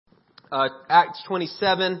Acts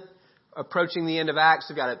 27, approaching the end of Acts.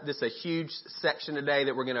 We've got this is a huge section today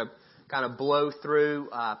that we're going to kind of blow through.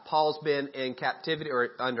 Paul's been in captivity, or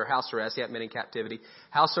under house arrest. He hasn't been in captivity.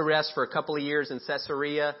 House arrest for a couple of years in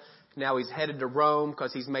Caesarea. Now he's headed to Rome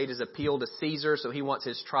because he's made his appeal to Caesar, so he wants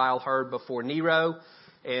his trial heard before Nero.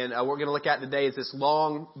 And what we're going to look at today is this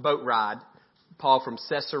long boat ride, Paul from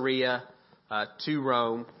Caesarea to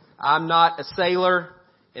Rome. I'm not a sailor,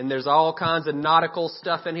 and there's all kinds of nautical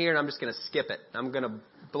stuff in here, and I'm just going to skip it. I'm going to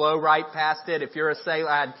blow right past it. If you're a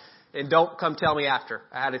sailor, and don't come tell me after.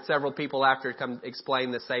 I had several people after come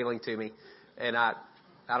explain the sailing to me, and I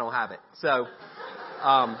don't have it. So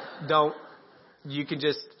you can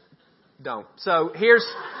just don't. So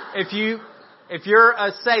if you're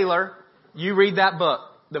a sailor, you read that book,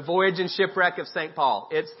 The Voyage and Shipwreck of St. Paul.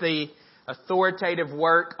 It's the authoritative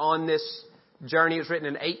work on this journey. It was written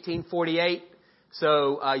in 1848.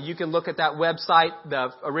 So you can look at that website. The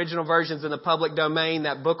original version's in the public domain.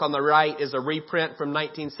 That book on the right is a reprint from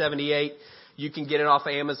 1978. You can get it off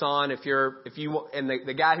of Amazon if you and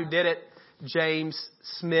the guy who did it, James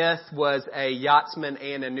Smith, was a yachtsman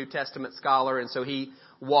and a New Testament scholar, and so he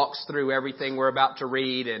walks through everything we're about to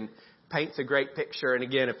read and paints a great picture. And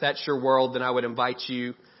again, if that's your world, then I would invite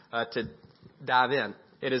you to dive in.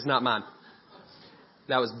 It is not mine.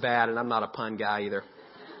 That was bad, and I'm not a pun guy either.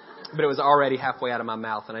 But it was already halfway out of my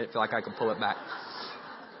mouth, and I didn't feel like I could pull it back.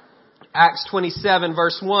 Acts 27,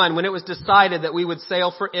 verse 1. When it was decided that we would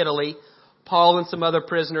sail for Italy, Paul and some other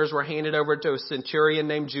prisoners were handed over to a centurion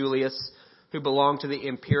named Julius, who belonged to the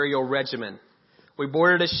imperial regimen. We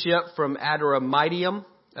boarded a ship from Adramyttium,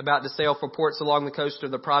 about to sail for ports along the coast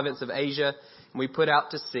of the province of Asia, and we put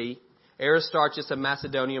out to sea. Aristarchus, a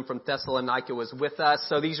Macedonian from Thessalonica, was with us.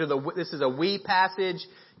 So this is a we passage.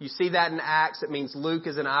 You see that in Acts. It means Luke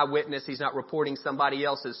is an eyewitness. He's not reporting somebody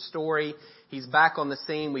else's story. He's back on the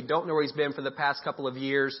scene. We don't know where he's been for the past couple of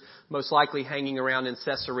years, most likely hanging around in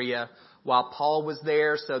Caesarea while Paul was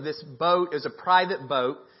there. So this boat is a private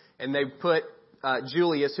boat, and they put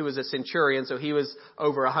Julius, who was a centurion, so he was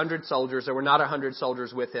over 100 soldiers. There were not 100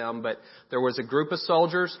 soldiers with him, but there was a group of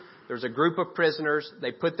soldiers. There was a group of prisoners.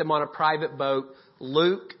 They put them on a private boat.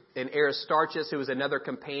 Luke and Aristarchus, who was another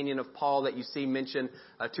companion of Paul that you see mentioned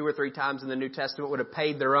 2 or 3 times in the New Testament, would have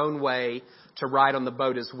paid their own way to ride on the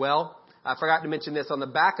boat as well. I forgot to mention this. On the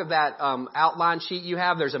back of that outline sheet you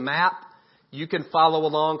have, there's a map. You can follow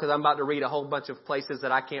along because I'm about to read a whole bunch of places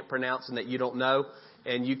that I can't pronounce and that you don't know.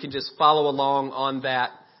 And you can just follow along on that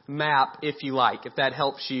map if you like, if that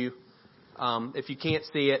helps you. If you can't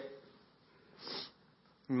see it,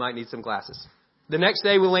 you might need some glasses. The next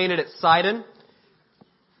day we landed at Sidon,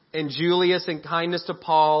 and Julius, in kindness to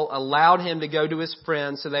Paul, allowed him to go to his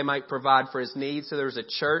friends so they might provide for his needs. So there was a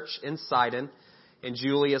church in Sidon, and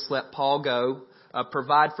Julius let Paul go,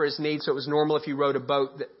 provide for his needs. So it was normal if you rowed a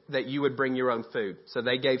boat that you would bring your own food. So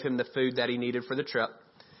they gave him the food that he needed for the trip.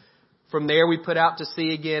 From there, we put out to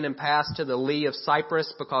sea again and passed to the lee of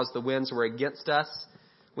Cyprus because the winds were against us.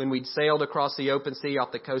 When we'd sailed across the open sea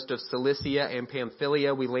off the coast of Cilicia and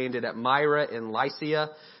Pamphylia, we landed at Myra in Lycia.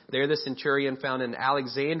 There, the centurion found an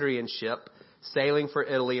Alexandrian ship sailing for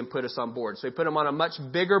Italy and put us on board. So we put him on a much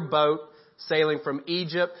bigger boat sailing from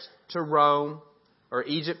Egypt to Rome, or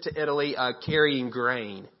Egypt to Italy, carrying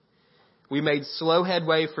grain. We made slow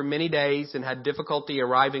headway for many days and had difficulty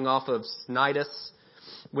arriving off of Cnidus.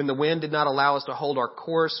 When the wind did not allow us to hold our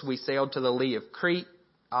course, we sailed to the lee of Crete.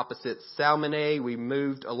 Opposite Salmone, we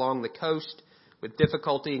moved along the coast with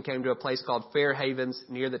difficulty and came to a place called Fair Havens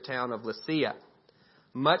near the town of Lasea.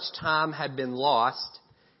 Much time had been lost,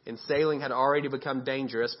 and sailing had already become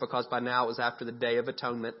dangerous because by now it was after the Day of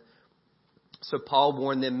Atonement. So Paul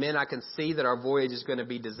warned them, "Men, I can see that our voyage is going to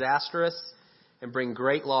be disastrous and bring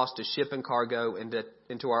great loss to ship and cargo and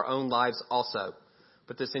into our own lives also."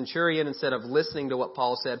 But the centurion, instead of listening to what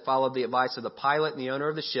Paul said, followed the advice of the pilot and the owner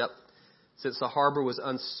of the ship. Since the harbor was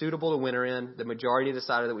unsuitable to winter in, the majority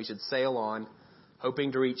decided that we should sail on,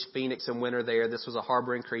 hoping to reach Phoenix and winter there. This was a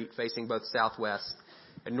harbor in Crete facing both southwest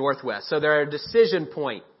and northwest. So they're at a decision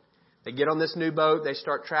point. They get on this new boat. They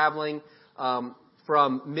start traveling.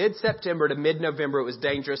 From mid-September to mid-November, it was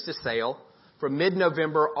dangerous to sail. From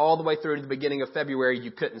mid-November all the way through to the beginning of February,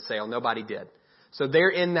 you couldn't sail. Nobody did. So they're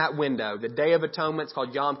in that window. The Day of Atonement is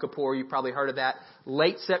called Yom Kippur. You've probably heard of that.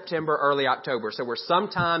 Late September, early October. So we're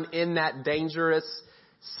sometime in that dangerous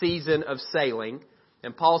season of sailing.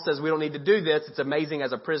 And Paul says we don't need to do this. It's amazing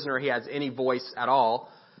as a prisoner he has any voice at all.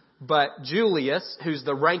 But Julius, who's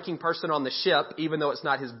the ranking person on the ship, even though it's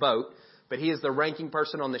not his boat, but he is the ranking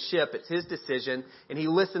person on the ship, it's his decision, and he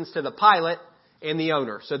listens to the pilot, and the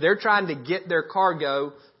owner. So they're trying to get their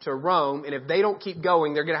cargo to Rome, and if they don't keep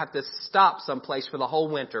going, they're going to have to stop someplace for the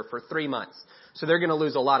whole winter for 3 months. So they're going to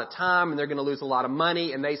lose a lot of time, and they're going to lose a lot of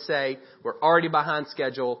money, and they say, we're already behind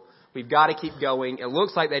schedule. We've got to keep going. It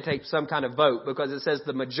looks like they take some kind of vote because it says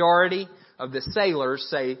the majority of the sailors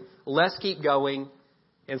say, let's keep going,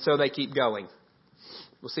 and so they keep going.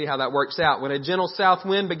 We'll see how that works out. When a gentle south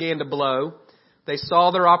wind began to blow, they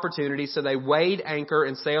saw their opportunity, so they weighed anchor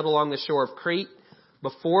and sailed along the shore of Crete.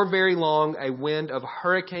 Before very long, a wind of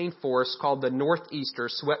hurricane force called the northeaster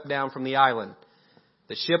swept down from the island.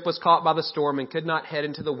 The ship was caught by the storm and could not head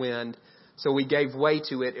into the wind, so we gave way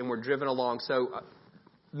to it and were driven along. So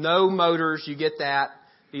no motors, you get that.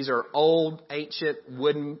 These are old, ancient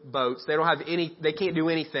wooden boats. They can't do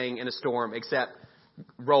anything in a storm except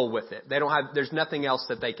roll with it. There's nothing else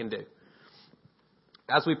that they can do.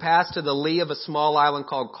 As we passed to the lee of a small island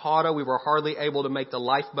called Cauda, we were hardly able to make the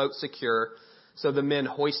lifeboat secure, so the men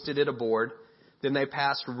hoisted it aboard. Then they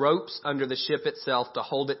passed ropes under the ship itself to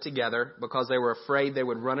hold it together because they were afraid they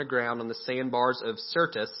would run aground on the sandbars of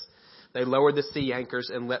Syrtis. They lowered the sea anchors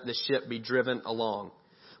and let the ship be driven along.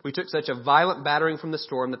 We took such a violent battering from the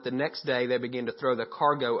storm that the next day they began to throw the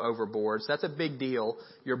cargo overboard. So that's a big deal.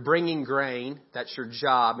 You're bringing grain. That's your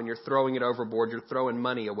job. And you're throwing it overboard. You're throwing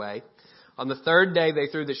money away. On the third day, they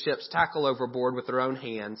threw the ship's tackle overboard with their own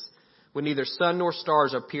hands. When neither sun nor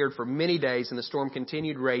stars appeared for many days and the storm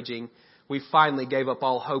continued raging, we finally gave up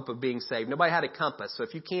all hope of being saved. Nobody had a compass. So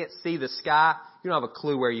if you can't see the sky, you don't have a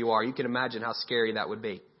clue where you are. You can imagine how scary that would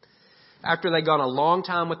be. After they'd gone a long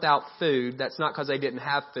time without food, that's not because they didn't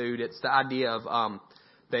have food. It's the idea of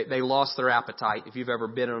they lost their appetite. If you've ever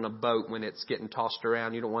been on a boat when it's getting tossed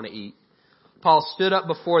around, you don't want to eat. Paul stood up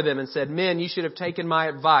before them and said, men, you should have taken my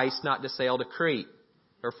advice not to sail to Crete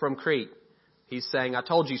or from Crete. He's saying, I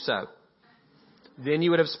told you so. Then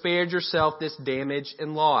you would have spared yourself this damage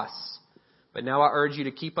and loss. But now I urge you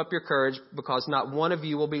to keep up your courage because not one of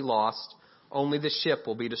you will be lost. Only the ship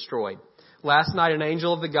will be destroyed. Last night, an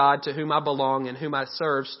angel of the God to whom I belong and whom I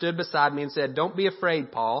serve stood beside me and said, don't be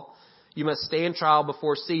afraid, Paul. You must stand trial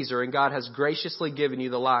before Caesar, and God has graciously given you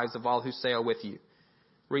the lives of all who sail with you.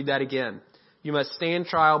 Read that again. You must stand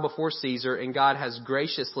trial before Caesar, and God has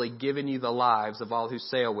graciously given you the lives of all who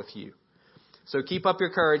sail with you. So keep up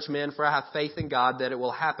your courage, men, for I have faith in God that it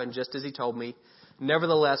will happen just as he told me.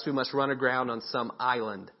 Nevertheless, we must run aground on some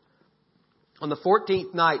island. On the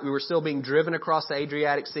 14th night, we were still being driven across the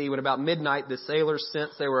Adriatic Sea when about midnight the sailors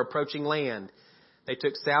sensed they were approaching land. They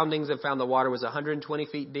took soundings and found the water was 120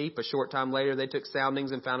 feet deep. A short time later, they took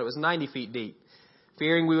soundings and found it was 90 feet deep.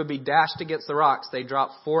 Fearing we would be dashed against the rocks, they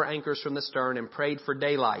dropped 4 anchors from the stern and prayed for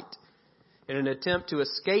daylight. In an attempt to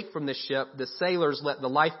escape from the ship, the sailors let the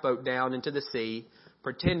lifeboat down into the sea,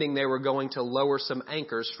 pretending they were going to lower some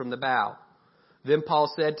anchors from the bow. Then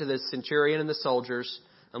Paul said to the centurion and the soldiers,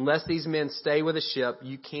 unless these men stay with the ship,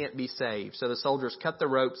 you can't be saved. So the soldiers cut the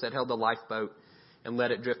ropes that held the lifeboat and let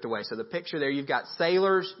it drift away. So the picture there, you've got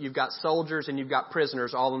sailors, you've got soldiers, and you've got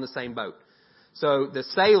prisoners all in the same boat. So the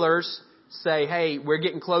sailors say, hey, we're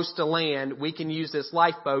getting close to land. We can use this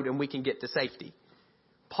lifeboat and we can get to safety.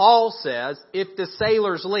 Paul says, if the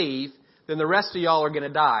sailors leave, then the rest of y'all are going to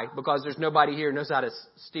die because there's nobody here who knows how to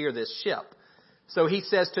steer this ship. So he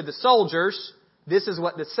says to the soldiers, this is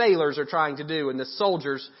what the sailors are trying to do, and the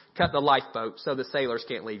soldiers cut the lifeboat so the sailors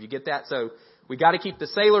can't leave. You get that? So we got to keep the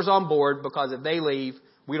sailors on board because if they leave,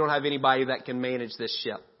 we don't have anybody that can manage this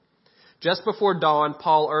ship. Just before dawn,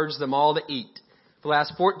 Paul urged them all to eat. For the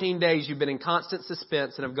last 14 days, you've been in constant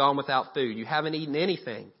suspense and have gone without food. You haven't eaten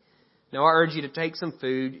anything. Now I urge you to take some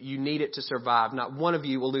food. You need it to survive. Not one of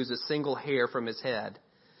you will lose a single hair from his head.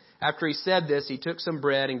 After he said this, he took some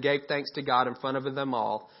bread and gave thanks to God in front of them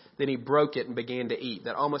all. Then he broke it and began to eat.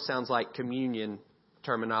 That almost sounds like communion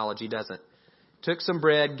terminology, doesn't it? Took some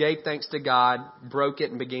bread, gave thanks to God, broke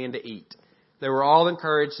it and began to eat. They were all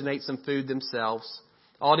encouraged and ate some food themselves.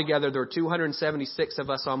 Altogether, there were 276 of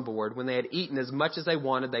us on board. When they had eaten as much as they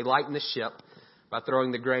wanted, they lightened the ship by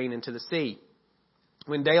throwing the grain into the sea.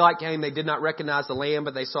 When daylight came, they did not recognize the land,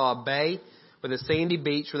 but they saw a bay with a sandy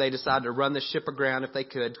beach where they decided to run the ship aground if they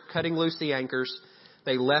could. Cutting loose the anchors,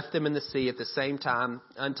 they left them in the sea at the same time,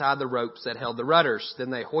 untied the ropes that held the rudders. Then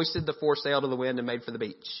they hoisted the foresail to the wind and made for the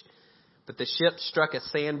beach. But the ship struck a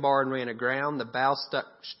sandbar and ran aground. The bow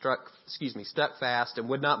stuck fast and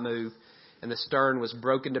would not move, and the stern was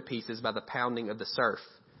broken to pieces by the pounding of the surf.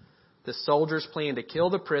 The soldiers planned to kill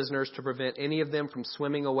the prisoners to prevent any of them from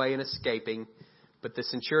swimming away and escaping, but the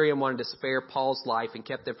centurion wanted to spare Paul's life and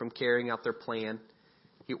kept them from carrying out their plan.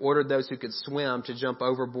 He ordered those who could swim to jump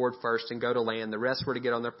overboard first and go to land. The rest were to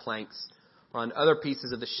get on their planks. on other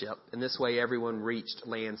pieces of the ship. In this way, everyone reached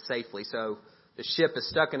land safely. So the ship is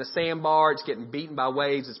stuck in a sandbar. It's getting beaten by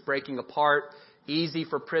waves. It's breaking apart. Easy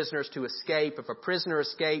for prisoners to escape. If a prisoner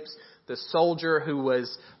escapes, the soldier who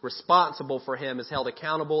was responsible for him is held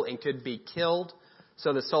accountable and could be killed.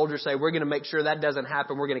 So the soldiers say, we're going to make sure that doesn't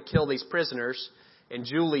happen. We're going to kill these prisoners. And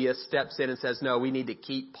Julius steps in and says, no, we need to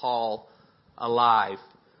keep Paul alive.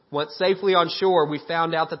 Once safely on shore, we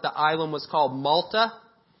found out that the island was called Malta.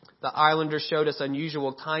 The islanders showed us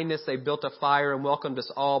unusual kindness. They built a fire and welcomed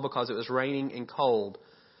us all because it was raining and cold.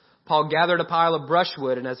 Paul gathered a pile of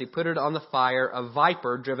brushwood, and as he put it on the fire, a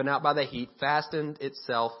viper, driven out by the heat, fastened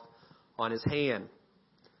itself on his hand.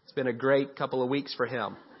 It's been a great couple of weeks for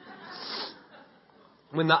him.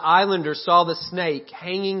 When the islanders saw the snake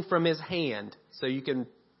hanging from his hand, so you can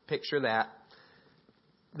picture that,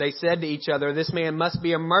 they said to each other, this man must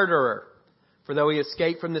be a murderer. For though he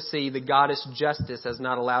escaped from the sea, the goddess Justice has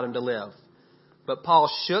not allowed him to live. But Paul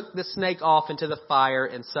shook the snake off into the fire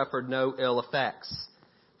and suffered no ill effects.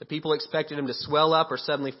 The people expected him to swell up or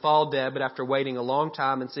suddenly fall dead, but after waiting a long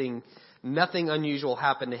time and seeing nothing unusual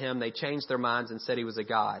happen to him, they changed their minds and said he was a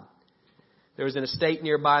god. There was an estate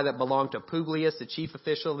nearby that belonged to Publius, the chief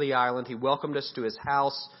official of the island. He welcomed us to his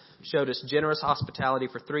house, showed us generous hospitality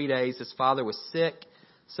for 3 days. His father was sick,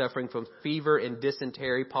 suffering from fever and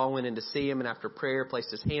dysentery. Paul went in to see him and after prayer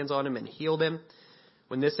placed his hands on him and healed him.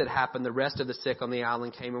 When this had happened, the rest of the sick on the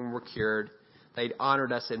island came and were cured. They'd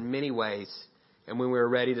honored us in many ways. And when we were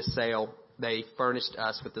ready to sail, they furnished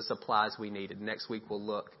us with the supplies we needed. Next week we'll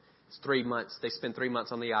look. It's 3 months. They spend 3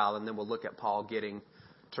 months on the island. Then we'll look at Paul getting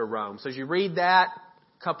to Rome. So as you read that,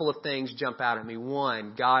 a couple of things jump out at me.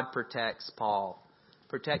 One, God protects Paul.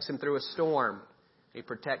 Protects him through a storm. He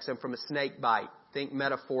protects him from a snake bite. Think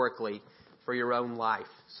metaphorically for your own life.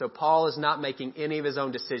 So Paul is not making any of his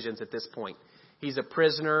own decisions at this point. He's a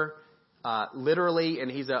prisoner literally, and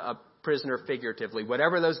he's a prisoner figuratively.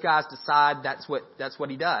 Whatever those guys decide, that's what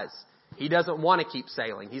he does. He doesn't want to keep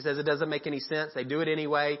sailing. He says it doesn't make any sense. They do it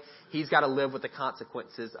anyway. He's got to live with the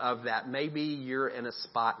consequences of that. Maybe you're in a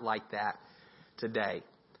spot like that today.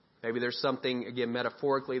 Maybe there's something, again,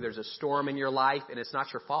 metaphorically, there's a storm in your life and it's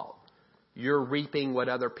not your fault. You're reaping what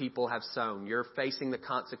other people have sown. You're facing the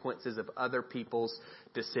consequences of other people's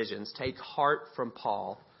decisions. Take heart from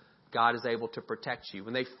Paul. God is able to protect you.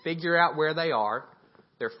 When they figure out where they are,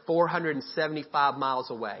 they're 475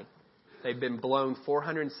 miles away. They've been blown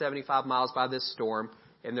 475 miles by this storm,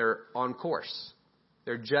 and they're on course.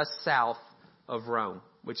 They're just south of Rome,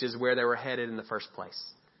 which is where they were headed in the first place.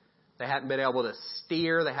 They hadn't been able to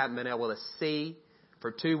steer. They hadn't been able to see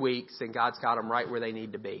for 2 weeks, and God's got them right where they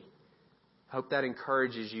need to be. I hope that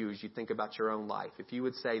encourages you as you think about your own life. If you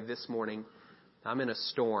would say this morning, I'm in a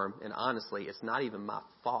storm, and honestly, it's not even my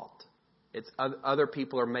fault. It's other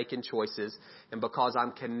people are making choices, and because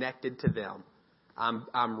I'm connected to them,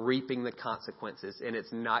 I'm reaping the consequences, and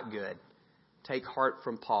it's not good. Take heart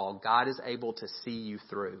from Paul. God is able to see you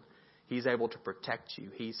through. He's able to protect you.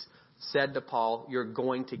 He's said to Paul, you're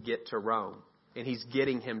going to get to Rome. And he's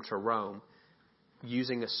getting him to Rome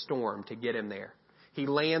using a storm to get him there. He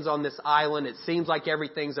lands on this island. It seems like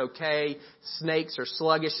everything's okay. Snakes are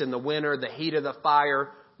sluggish in the winter. The heat of the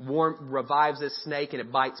fire revives this snake, and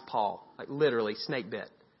it bites Paul. Like literally, snake bit.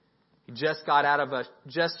 He just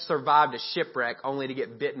survived a shipwreck only to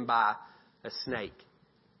get bitten by a snake.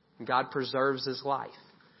 And God preserves his life.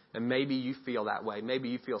 And maybe you feel that way. Maybe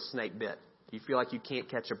you feel snake bit. You feel like you can't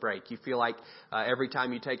catch a break. You feel like every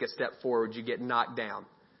time you take a step forward, you get knocked down.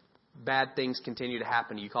 Bad things continue to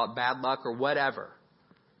happen. You call it bad luck or whatever.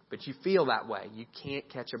 But you feel that way. You can't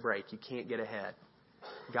catch a break. You can't get ahead.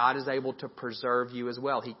 God is able to preserve you as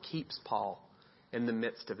well. He keeps Paul in the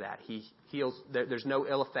midst of that. He heals. There's no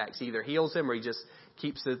ill effects. He either heals him or he just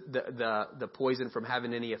keeps the poison from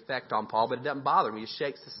having any effect on Paul. But it doesn't bother him. He just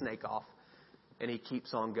shakes the snake off and he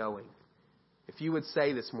keeps on going. If you would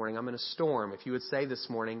say this morning, I'm in a storm. If you would say this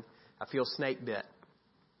morning, I feel snake bit.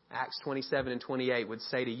 Acts 27 and 28 would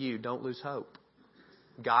say to you, don't lose hope.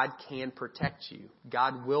 God can protect you.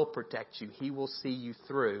 God will protect you. He will see you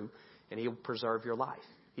through and He'll preserve your life.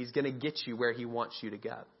 He's going to get you where He wants you to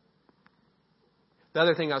go. The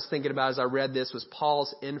other thing I was thinking about as I read this was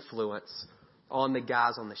Paul's influence on the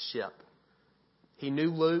guys on the ship. He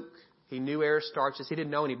knew Luke. He knew Aristarchus. He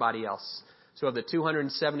didn't know anybody else. So of the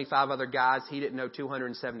 275 other guys, he didn't know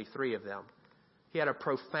 273 of them. He had a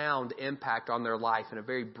profound impact on their life in a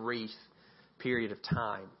very brief period of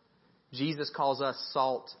time. Jesus calls us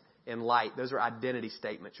salt and light. Those are identity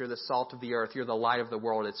statements. You're the salt of the earth. You're the light of the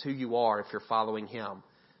world. It's who you are if you're following Him.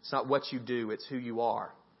 It's not what you do. It's who you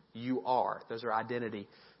are. You are. Those are identity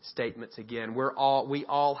statements again. We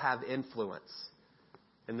all have influence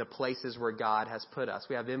in the places where God has put us.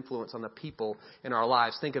 We have influence on the people in our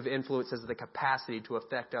lives. Think of influence as the capacity to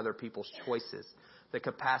affect other people's choices, the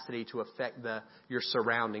capacity to affect your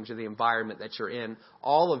surroundings or the environment that you're in.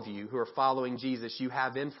 All of you who are following Jesus, you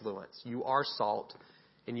have influence. You are salt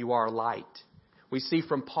and you are light. We see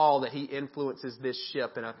from Paul that he influences this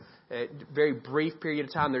ship in a very brief period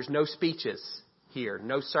of time. There's no speeches here,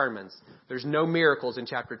 no sermons. There's no miracles in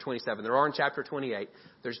chapter 27. There are in chapter 28.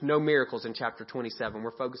 There's no miracles in chapter 27.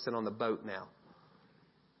 We're focusing on the boat now.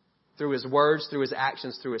 Through his words, through his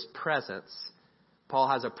actions, through his presence, Paul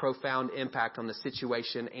has a profound impact on the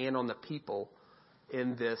situation and on the people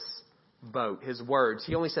in this boat. His words,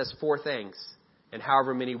 he only says 4 things in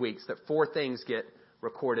however many weeks, that 4 things get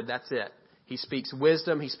recorded. That's it. He speaks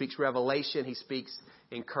wisdom, he speaks revelation, he speaks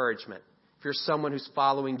encouragement. If you're someone who's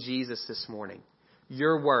following Jesus this morning,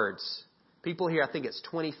 your words, people here, I think it's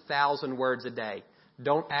 20,000 words a day.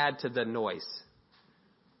 Don't add to the noise.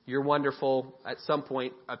 Your wonderful, at some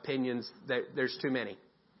point, opinions, there's too many.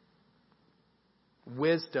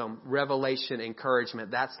 Wisdom, revelation,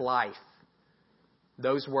 encouragement, that's life.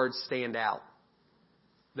 Those words stand out.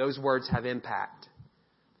 Those words have impact.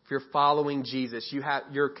 If you're following Jesus,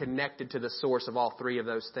 you're connected to the source of all 3 of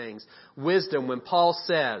those things. Wisdom, when Paul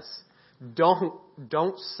says,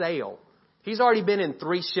 don't sail. He's already been in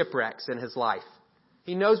 3 shipwrecks in his life.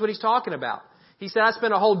 He knows what he's talking about. He said, I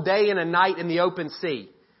spent a whole day and a night in the open sea.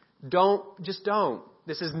 Don't.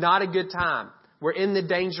 This is not a good time. We're in the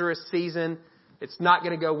dangerous season. It's not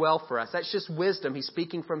going to go well for us. That's just wisdom. He's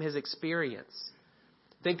speaking from his experience.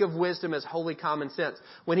 Think of wisdom as holy common sense.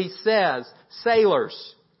 When he says,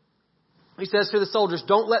 sailors, he says to the soldiers,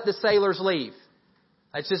 don't let the sailors leave.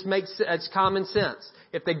 That's common sense.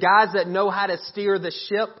 If the guys that know how to steer the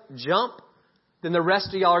ship jump, then the rest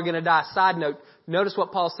of y'all are going to die. Side note, notice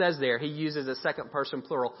what Paul says there. He uses a second person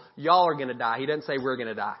plural. Y'all are going to die. He doesn't say we're going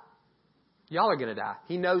to die. Y'all are going to die.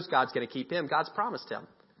 He knows God's going to keep him. God's promised him.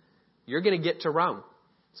 You're going to get to Rome.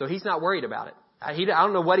 So he's not worried about it. I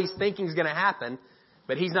don't know what he's thinking is going to happen,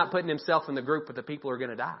 but he's not putting himself in the group with the people who are going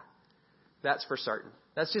to die. That's for certain.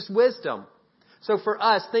 That's just wisdom. So for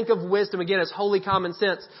us, think of wisdom again as holy common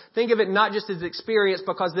sense. Think of it not just as experience,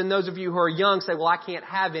 because then those of you who are young say, well, I can't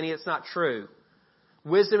have any. It's not true.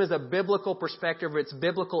 Wisdom is a biblical perspective. It's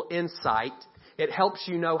biblical insight. It helps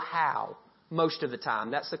you know how most of the time.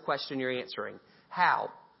 That's the question you're answering. How?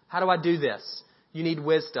 How do I do this? You need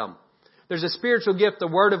wisdom. There's a spiritual gift, the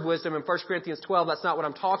word of wisdom in 1 Corinthians 12. That's not what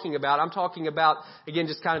I'm talking about. I'm talking about, again,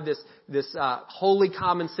 just kind of this holy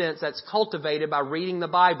common sense that's cultivated by reading the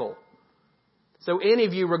Bible. So any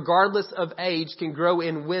of you, regardless of age, can grow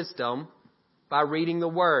in wisdom by reading the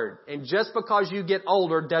Word. And just because you get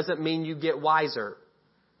older doesn't mean you get wiser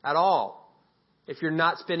at all if you're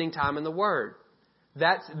not spending time in the Word.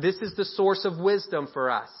 This is the source of wisdom for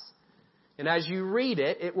us. And as you read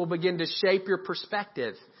it, it will begin to shape your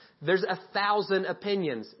perspective. There's 1,000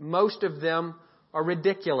 opinions. Most of them are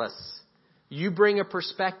ridiculous. You bring a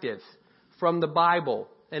perspective from the Bible,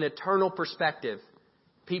 an eternal perspective.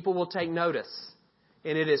 People will take notice.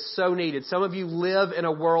 And it is so needed. Some of you live in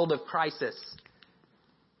a world of crisis.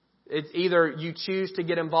 It's either you choose to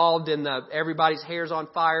get involved in the everybody's hair's on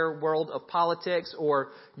fire world of politics, or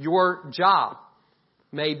your job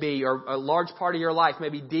may be, or a large part of your life may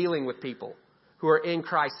be dealing with people who are in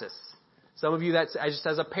crisis. Some of you, that's just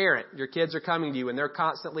as a parent, your kids are coming to you and they're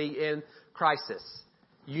constantly in crisis.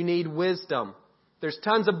 You need wisdom. There's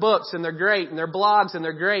tons of books and they're great, and there are blogs and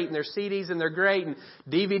they're great, and there's CDs and they're great, and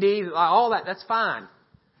DVDs, all that, that's fine.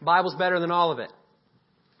 The Bible's better than all of it.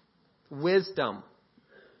 Wisdom.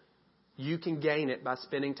 You can gain it by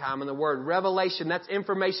spending time in the Word. Revelation, that's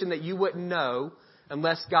information that you wouldn't know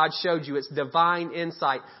unless God showed you. It's divine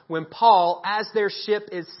insight. When Paul, as their ship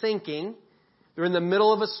is sinking, they're in the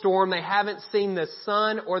middle of a storm, they haven't seen the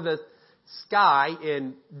sun or the sky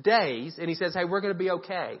in days, and he says, hey, we're going to be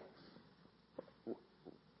okay.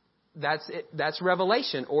 That's it. That's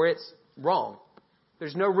revelation, or it's wrong.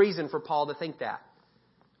 There's no reason for Paul to think that.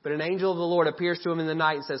 But an angel of the Lord appears to him in the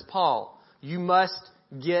night and says, Paul, you must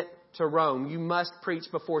get to Rome. You must preach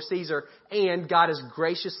before Caesar. And God has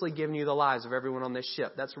graciously given you the lives of everyone on this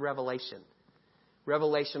ship. That's revelation.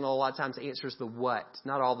 Revelation a lot of times answers the what.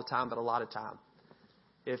 Not all the time, but a lot of time.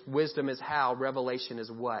 If wisdom is how, revelation is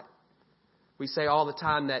what. We say all the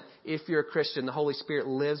time that if you're a Christian, the Holy Spirit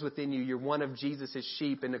lives within you. You're one of Jesus'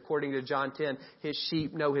 sheep. And according to John 10, His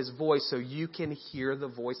sheep know His voice, so you can hear the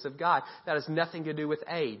voice of God. That has nothing to do with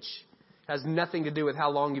age. It has nothing to do with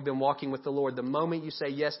how long you've been walking with the Lord. The moment you say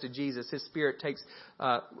yes to Jesus, His Spirit takes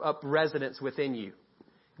up residence within you.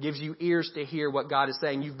 gives you ears to hear what God is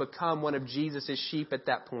saying. You've become one of Jesus' sheep at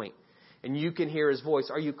that point, and you can hear His voice.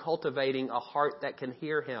 Are you cultivating a heart that can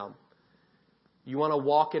hear Him? You want to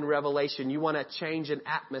walk in revelation. You want to change an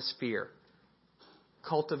atmosphere.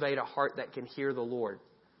 Cultivate a heart that can hear the Lord,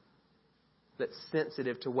 that's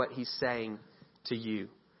sensitive to what He's saying to you.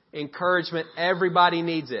 Encouragement, everybody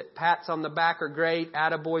needs it. Pats on the back are great.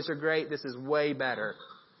 Attaboys are great. This is way better.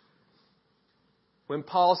 When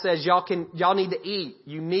Paul says y'all need to eat,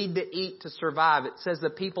 you need to eat to survive, it says the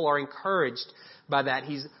people are encouraged by that.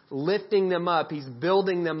 He's lifting them up. He's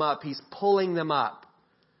building them up. He's pulling them up.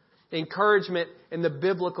 Encouragement in the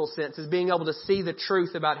biblical sense is being able to see the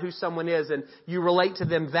truth about who someone is, and you relate to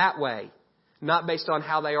them that way, not based on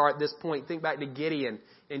how they are at this point. Think back to Gideon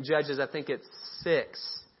in Judges, I think it's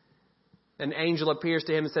 6. An angel appears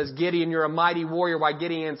to him and says, Gideon, you're a mighty warrior, while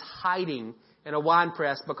Gideon's hiding in a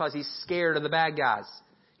winepress because he's scared of the bad guys.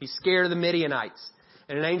 He's scared of the Midianites.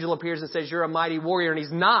 And an angel appears and says, you're a mighty warrior. And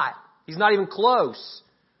he's not. He's not even close.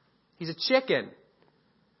 He's a chicken.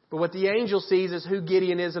 But what the angel sees is who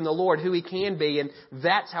Gideon is in the Lord, who he can be, and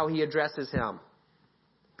that's how he addresses him.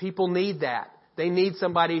 People need that. They need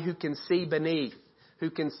somebody who can see beneath, who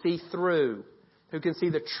can see through, who can see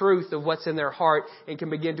the truth of what's in their heart and can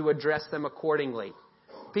begin to address them accordingly.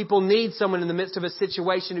 People need someone in the midst of a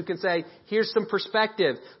situation who can say, here's some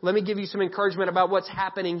perspective. Let me give you some encouragement about what's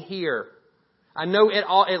happening here. I know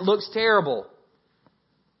it looks terrible.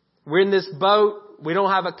 We're in this boat. We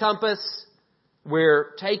don't have a compass.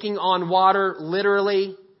 We're taking on water,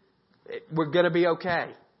 literally. We're going to be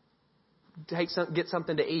okay. Get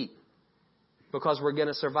something to eat because we're going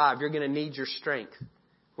to survive. You're going to need your strength.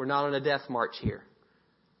 We're not on a death march here.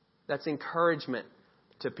 That's encouragement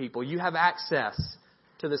to people. You have access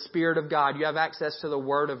to the Spirit of God. You have access to the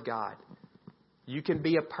Word of God. You can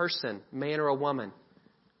be a person, man or a woman,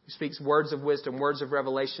 who speaks words of wisdom, words of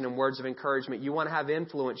revelation, and words of encouragement. You want to have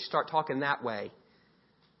influence, you start talking that way.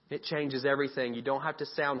 It changes everything. You don't have to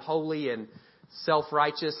sound holy and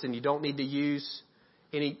self-righteous, and you don't need to use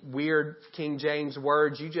any weird King James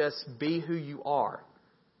words. You just be who you are.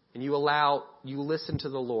 And you listen to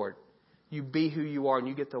the Lord. You be who you are, and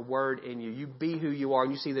you get the Word in you. You be who you are,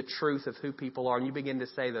 and you see the truth of who people are, and you begin to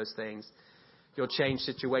say those things. You'll change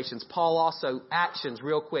situations. Paul also, actions,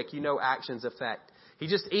 real quick. You know actions affect. He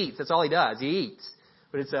just eats. That's all he does. He eats.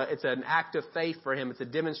 But it's an act of faith for him. It's a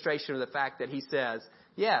demonstration of the fact that he says,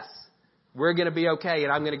 yes, we're going to be okay,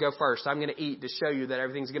 and I'm going to go first. I'm going to eat to show you that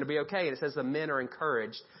everything's going to be okay. And it says the men are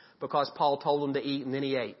encouraged because Paul told them to eat, and then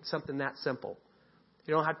he ate. Something that simple.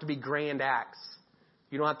 You don't have to be grand acts.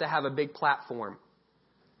 You don't have to have a big platform.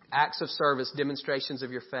 Acts of service, demonstrations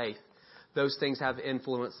of your faith. Those things have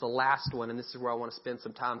influence. The last one, and this is where I want to spend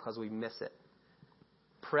some time because we miss it.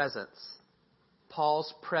 Presence.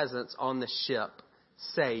 Paul's presence on the ship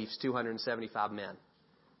saves 275 men.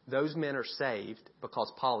 Those men are saved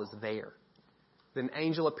because Paul is there. Then an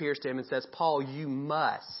angel appears to him and says, Paul, you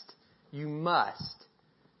must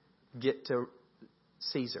get to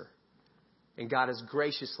Caesar. And God has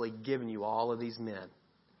graciously given you all of these men.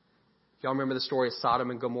 Y'all remember the story of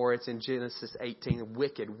Sodom and Gomorrah? It's in Genesis 18.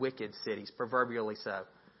 Wicked, wicked cities, proverbially so.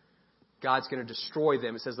 God's going to destroy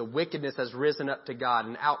them. It says the wickedness has risen up to God,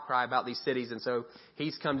 an outcry about these cities. And so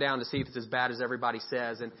He's come down to see if it's as bad as everybody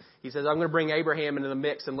says. And He says, I'm going to bring Abraham into the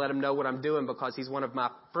mix and let him know what I'm doing because he's one of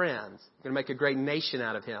my friends. I'm going to make a great nation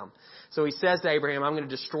out of him. So He says to Abraham, I'm going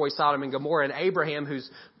to destroy Sodom and Gomorrah. And Abraham, whose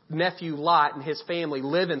nephew Lot and his family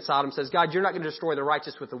live in Sodom, says, God, you're not going to destroy the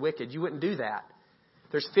righteous with the wicked. You wouldn't do that.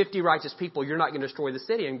 There's 50 righteous people. You're not going to destroy the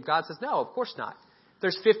city. And God says, no, of course not.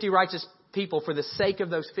 There's 50 righteous people. For the sake of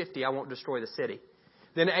those 50, I won't destroy the city.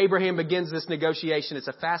 Then Abraham begins this negotiation. It's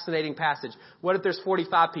a fascinating passage. What if there's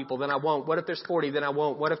 45 people? Then I won't. What if there's 40? Then I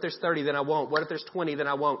won't. What if there's 30? Then I won't. What if there's 20? Then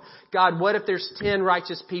I won't. God, what if there's 10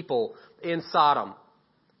 righteous people in Sodom?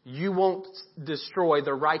 You won't destroy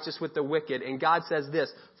the righteous with the wicked. And God says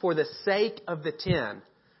this, for the sake of the 10,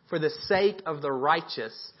 for the sake of the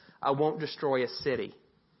righteous, I won't destroy a city.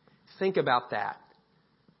 Think about that.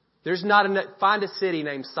 There's not find a city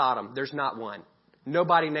named Sodom. There's not one.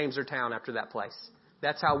 Nobody names their town after that place.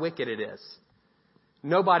 That's how wicked it is.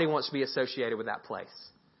 Nobody wants to be associated with that place.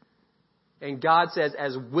 And God says,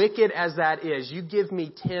 as wicked as that is, you give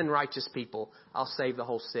me 10 righteous people, I'll save the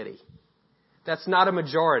whole city. That's not a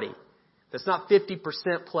majority. That's not 50%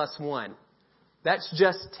 plus one. That's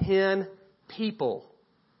just 10 people.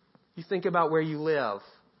 You think about where you live,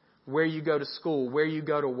 where you go to school, where you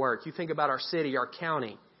go to work. You think about our city, our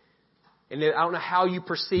county. And I don't know how you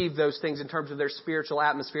perceive those things in terms of their spiritual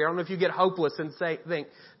atmosphere. I don't know if you get hopeless and think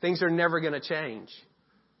things are never going to change.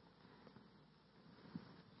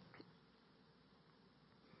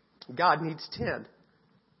 God needs 10.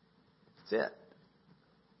 That's it.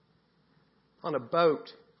 On a boat,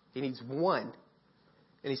 He needs 1.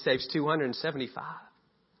 And He saves 275.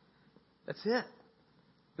 That's it.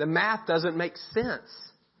 The math doesn't make sense.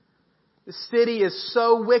 The city is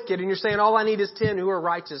so wicked, and you're saying, all I need is 10 who are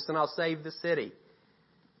righteous, and I'll save the city.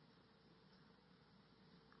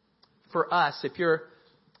 For us,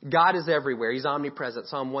 God is everywhere. He's omnipresent.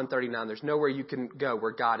 Psalm 139. There's nowhere you can go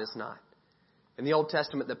where God is not. In the Old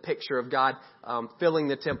Testament, the picture of God filling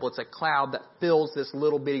the temple, it's a cloud that fills this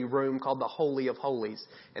little bitty room called the Holy of Holies.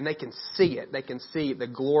 And they can see it. They can see the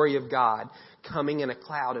glory of God coming in a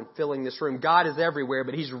cloud and filling this room. God is everywhere,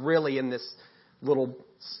 but He's really in this little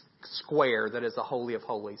square that is the Holy of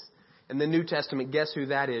Holies. In the New Testament, guess who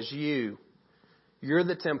that is? You. You're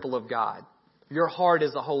the temple of God. Your heart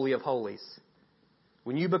is the Holy of Holies.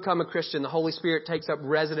 When you become a Christian, the Holy Spirit takes up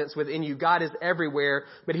residence within you. God is everywhere,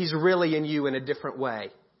 but He's really in you in a different way.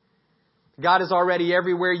 God is already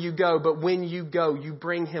everywhere you go, but when you go, you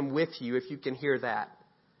bring Him with you, if you can hear that.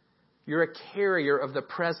 You're a carrier of the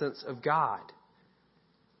presence of God.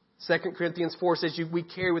 2 Corinthians 4 says we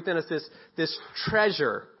carry within us this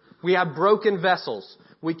treasure. We have broken vessels.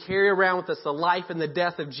 We carry around with us the life and the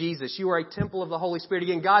death of Jesus. You are a temple of the Holy Spirit.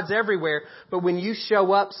 Again, God's everywhere, but when you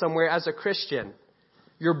show up somewhere as a Christian,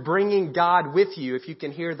 you're bringing God with you, if you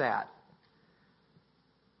can hear that.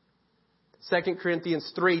 2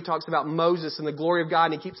 Corinthians 3 talks about Moses and the glory of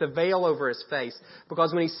God, and he keeps a veil over his face.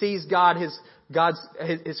 Because when he sees God,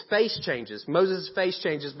 his face changes. Moses' face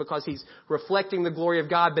changes because he's reflecting the glory of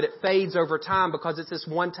God, but it fades over time because it's this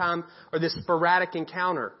one time or this sporadic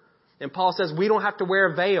encounter. And Paul says we don't have to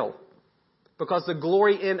wear a veil because the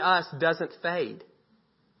glory in us doesn't fade.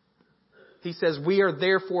 He says we are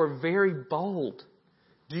therefore very bold.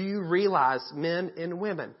 Do you realize, men and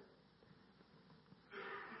women,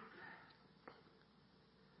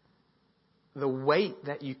 the weight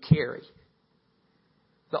that you carry?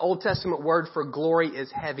 The Old Testament word for glory is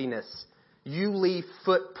heaviness. You leave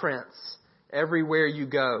footprints everywhere you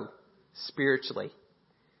go spiritually.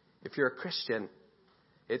 If you're a Christian,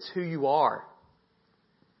 it's who you are.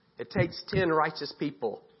 It takes 10 righteous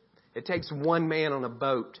people. It takes one man on a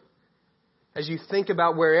boat. As you think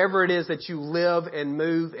about wherever it is that you live and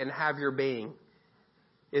move and have your being,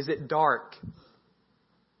 is it dark?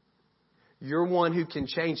 You're one who can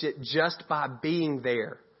change it just by being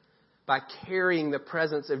there, by carrying the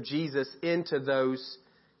presence of Jesus into those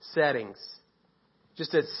settings.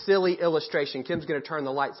 Just a silly illustration. Kim's going to turn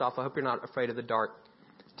the lights off. I hope you're not afraid of the dark.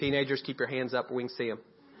 Teenagers, keep your hands up. We can see them.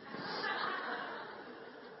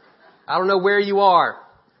 I don't know where you are.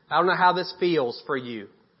 I don't know how this feels for you.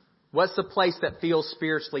 What's the place that feels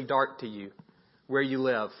spiritually dark to you? Where you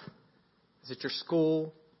live? Is it your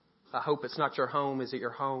school? I hope it's not your home. Is it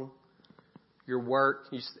your home? Your work?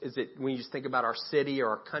 Is it when you just think about our city or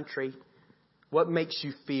our country? What makes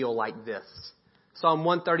you feel like this? Psalm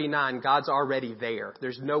 139, God's already there.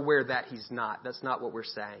 There's nowhere that He's not. That's not what we're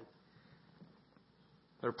saying.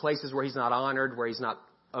 There are places where He's not honored, where He's not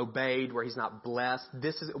obeyed, where He's not blessed.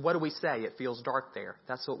 What do we say? It feels dark there.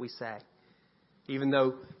 That's what we say. Even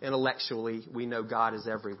though intellectually we know God is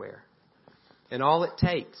everywhere. And all it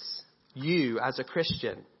takes, you as a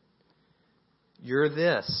Christian, you're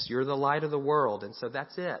this. You're the light of the world. And so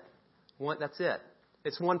that's it. That's it.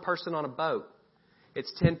 It's one person on a boat.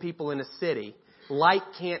 It's 10 people in a city. Light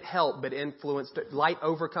can't help but influence. Light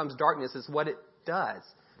overcomes darkness is what it does.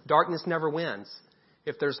 Darkness never wins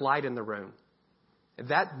if there's light in the room.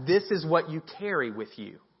 This is what you carry with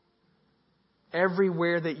you.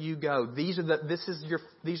 Everywhere that you go, these are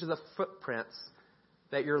the footprints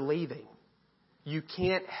that you're leaving. You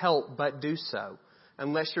can't help but do so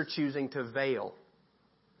unless you're choosing to veil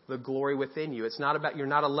the glory within you. It's not about, you're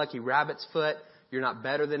not a lucky rabbit's foot. You're not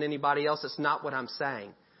better than anybody else. It's not what I'm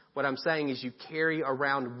saying. What I'm saying is you carry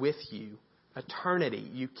around with you eternity.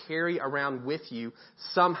 You carry around with you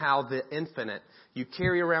somehow the infinite. You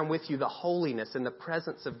carry around with you the holiness and the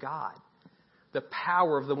presence of God. The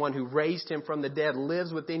power of the one who raised Him from the dead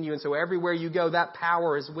lives within you. And so everywhere you go, that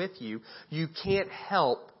power is with you. You can't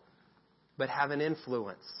help but have an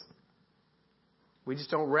influence. We just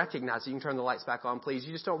don't recognize it. You can turn the lights back on, please.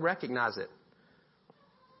 You just don't recognize it.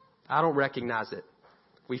 I don't recognize it.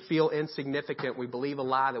 We feel insignificant. We believe a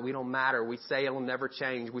lie that we don't matter. We say it'll never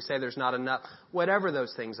change. We say there's not enough. Whatever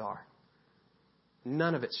those things are.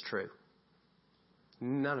 None of it's true.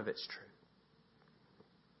 None of it's true.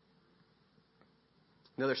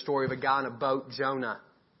 Another story of a guy on a boat, Jonah,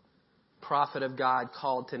 prophet of God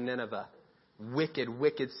called to Nineveh. Wicked,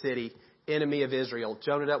 wicked city. enemy of Israel.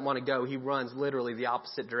 Jonah doesn't want to go. He runs literally the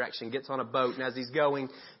opposite direction, gets on a boat. And as he's going,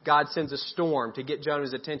 God sends a storm to get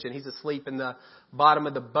Jonah's attention. He's asleep in the bottom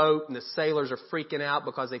of the boat, and the sailors are freaking out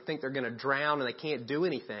because they think they're going to drown and they can't do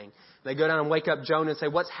anything. They go down and wake up Jonah and say,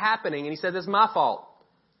 "What's happening?" And he said, "This is my fault.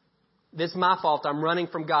 This is my fault. I'm running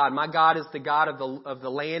from God. My God is the God of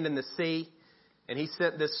the land and the sea, and He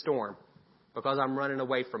sent this storm because I'm running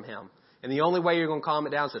away from Him. And the only way you're going to calm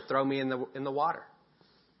it down is to throw me in the water."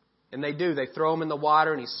 And they do. They throw him in the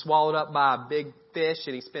water, and he's swallowed up by a big fish,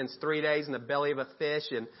 and he spends 3 days in the belly of a fish.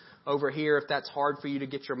 And over here, if that's hard for you to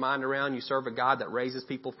get your mind around, you serve a God that raises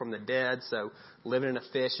people from the dead, so living in a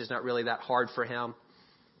fish is not really that hard for Him.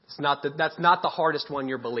 That's not the hardest one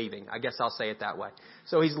you're believing. I guess I'll say it that way.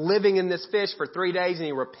 So he's living in this fish for 3 days, and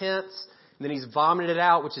he repents, and then he's vomited it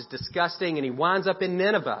out, which is disgusting, and he winds up in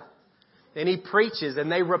Nineveh. And he preaches, and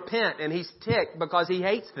they repent, and he's ticked because he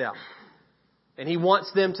hates them. And he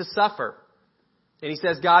wants them to suffer. And he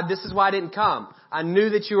says, "God, this is why I didn't come. I knew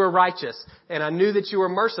that you were righteous, and I knew that you were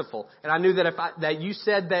merciful, and I knew that that you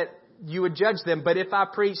said that you would judge them, but if I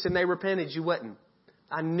preached and they repented, you wouldn't.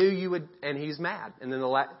 I knew you would." And he's mad. And then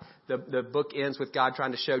the book ends with God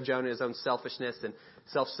trying to show Jonah his own selfishness and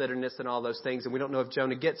self-centeredness and all those things. And we don't know if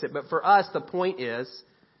Jonah gets it. But for us, the point is,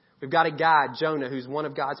 we've got a guy, Jonah, who's one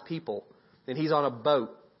of God's people, and he's on a boat,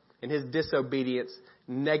 and his disobedience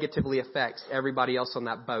negatively affects everybody else on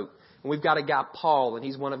that boat. And we've got a guy, Paul, and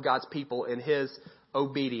he's one of God's people, and his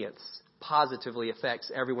obedience positively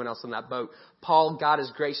affects everyone else on that boat. Paul, God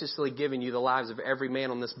has graciously given you the lives of every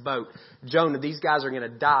man on this boat. Jonah, these guys are going to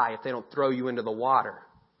die if they don't throw you into the water.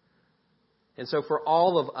 And so for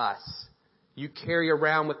all of us, you carry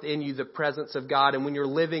around within you the presence of God. And when you're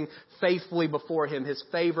living faithfully before Him, His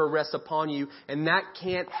favor rests upon you. And that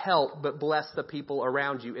can't help but bless the people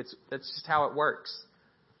around you. That's just how it works.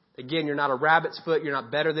 Again, you're not a rabbit's foot. You're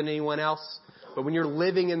not better than anyone else. But when you're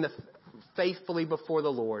living faithfully before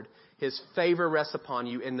the Lord, His favor rests upon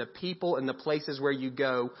you. And the people and the places where you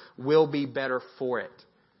go will be better for it.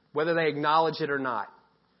 Whether they acknowledge it or not,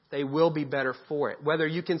 they will be better for it. Whether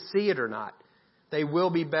you can see it or not, they will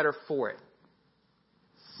be better for it.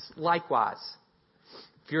 Likewise,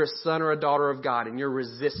 if you're a son or a daughter of God and you're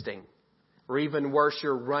resisting, or even worse,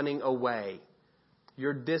 you're running away,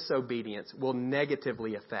 your disobedience will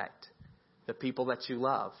negatively affect the people that you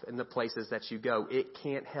love and the places that you go. It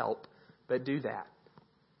can't help but do that.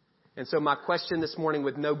 And so my question this morning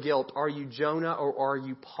with no guilt, are you Jonah or are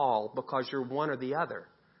you Paul? Because you're one or the other.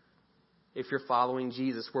 If you're following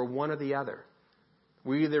Jesus, we're one or the other.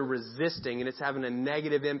 We're either resisting and it's having a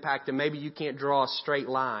negative impact, and maybe you can't draw a straight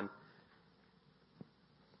line.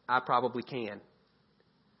 I probably can.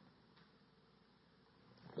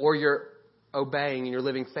 Or you're obeying and you're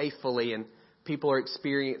living faithfully, and people are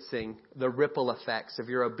experiencing the ripple effects of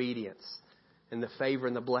your obedience and the favor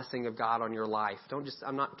and the blessing of God on your life.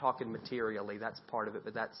 I'm not talking materially, that's part of it,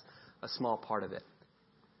 but that's a small part of it.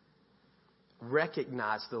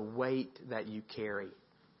 Recognize the weight that you carry,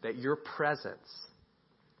 that your presence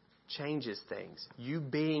changes things. You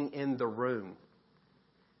being in the room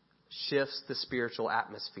shifts the spiritual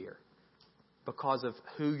atmosphere because of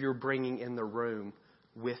who you're bringing in the room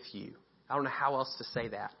with you. I don't know how else to say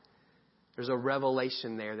that. There's a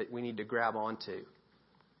revelation there that we need to grab onto.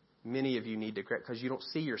 Many of you need to grab, because you don't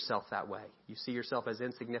see yourself that way. You see yourself as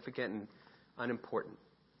insignificant and unimportant.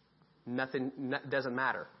 Nothing doesn't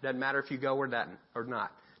matter. Doesn't matter if you go or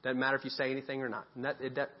not. Doesn't matter if you say anything or not.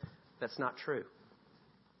 That's not true.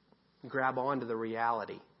 Grab onto the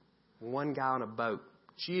reality. One guy on a boat.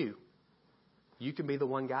 It's you. You can be the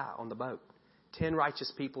one guy on the boat. 10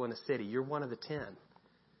 righteous people in a city. You're one of the 10.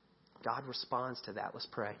 God responds to that. Let's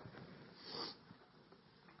pray.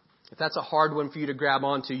 If that's a hard one for you to grab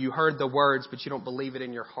onto, you heard the words, but you don't believe it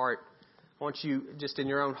in your heart. I want you, just in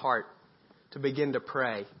your own heart, to begin to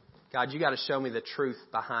pray. God, you got to show me the truth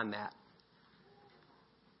behind that.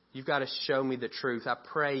 You've got to show me the truth. I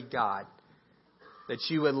pray, God, that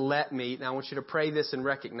you would let me. Now I want you to pray this and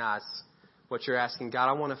recognize what you're asking. God,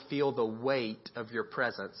 I want to feel the weight of your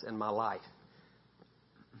presence in my life.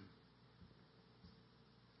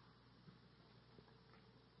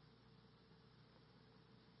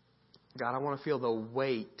 God, I want to feel the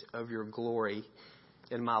weight of your glory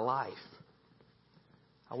in my life.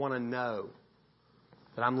 I want to know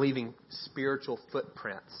that I'm leaving spiritual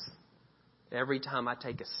footprints every time I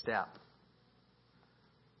take a step.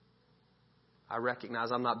 I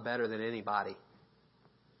recognize I'm not better than anybody.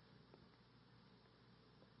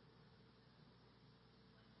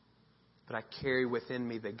 But I carry within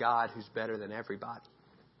me the God who's better than everybody.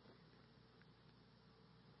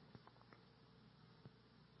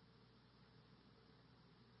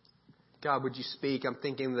 God, would you speak? I'm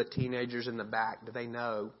thinking of the teenagers in the back. Do they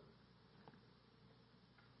know?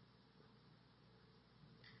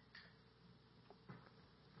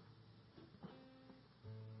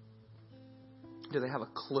 Do they have a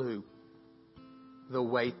clue the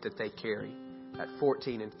weight that they carry at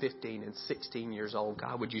 14 and 15 and 16 years old?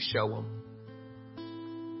 God, would you show them?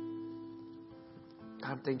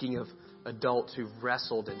 I'm thinking of adults who've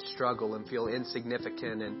wrestled and struggled and feel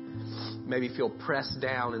insignificant and maybe feel pressed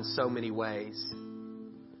down in so many ways.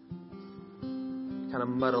 Kind of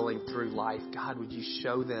muddling through life. God, would you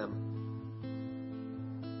show them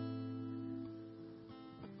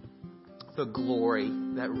the glory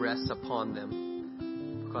that rests upon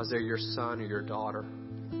them because they're your son or your daughter?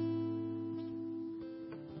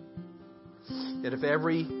 That if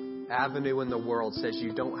every avenue in the world says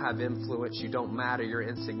you don't have influence, you don't matter, you're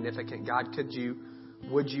insignificant, God,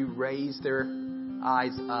 would you raise their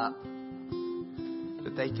eyes up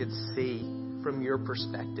that they could see from your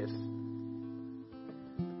perspective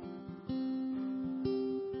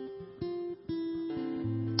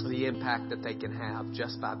the impact that they can have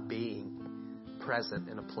just by being present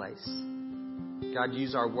in a place. God,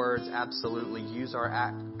 use our words, absolutely. Use our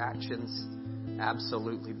actions,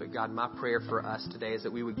 absolutely. But God, my prayer for us today is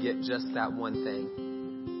that we would get just that one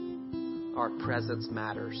thing. Our presence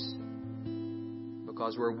matters.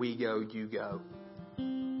 Because where we go, you go.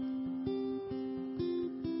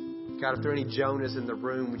 God, if there are any Jonahs in the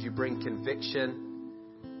room, would you bring conviction?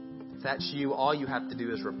 If that's you, all you have to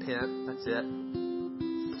do is repent. That's it.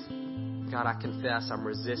 God, I confess I'm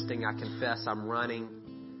resisting. I confess I'm running.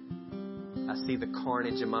 I see the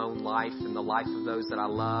carnage in my own life and the life of those that I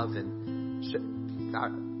love. And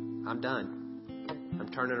God, I'm done. I'm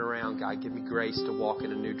turning around. God, give me grace to walk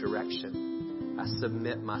in a new direction. I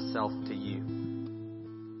submit myself to you.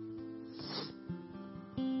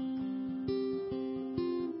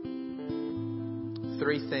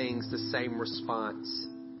 Three things, the same response.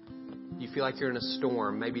 You feel like you're in a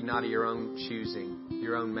storm, maybe not of your own choosing,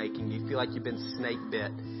 your own making. You feel like you've been snake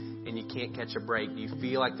bit and you can't catch a break. Do you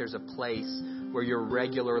feel like there's a place where you're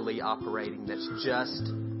regularly operating that's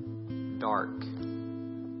just dark?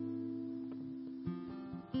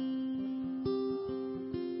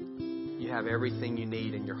 You have everything you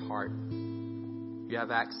need in your heart. You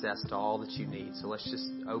have access to all that you need. So let's just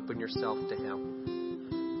open yourself to Him.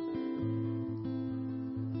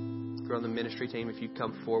 If you're on the ministry team, if you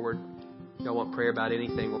come forward, y'all want prayer about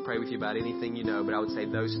anything, we'll pray with you about anything you know. But I would say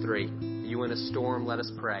those three. Are you in a storm? Let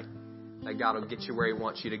us pray that God will get you where He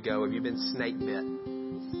wants you to go. Have you been snake bit?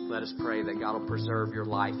 Let us pray that God will preserve your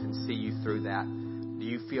life and see you through that. Do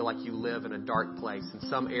you feel like you live in a dark place in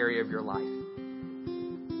some area of your life?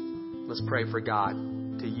 Let's pray for God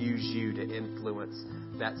to use you to influence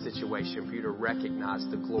that situation, for you to recognize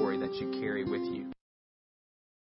the glory that you carry with you.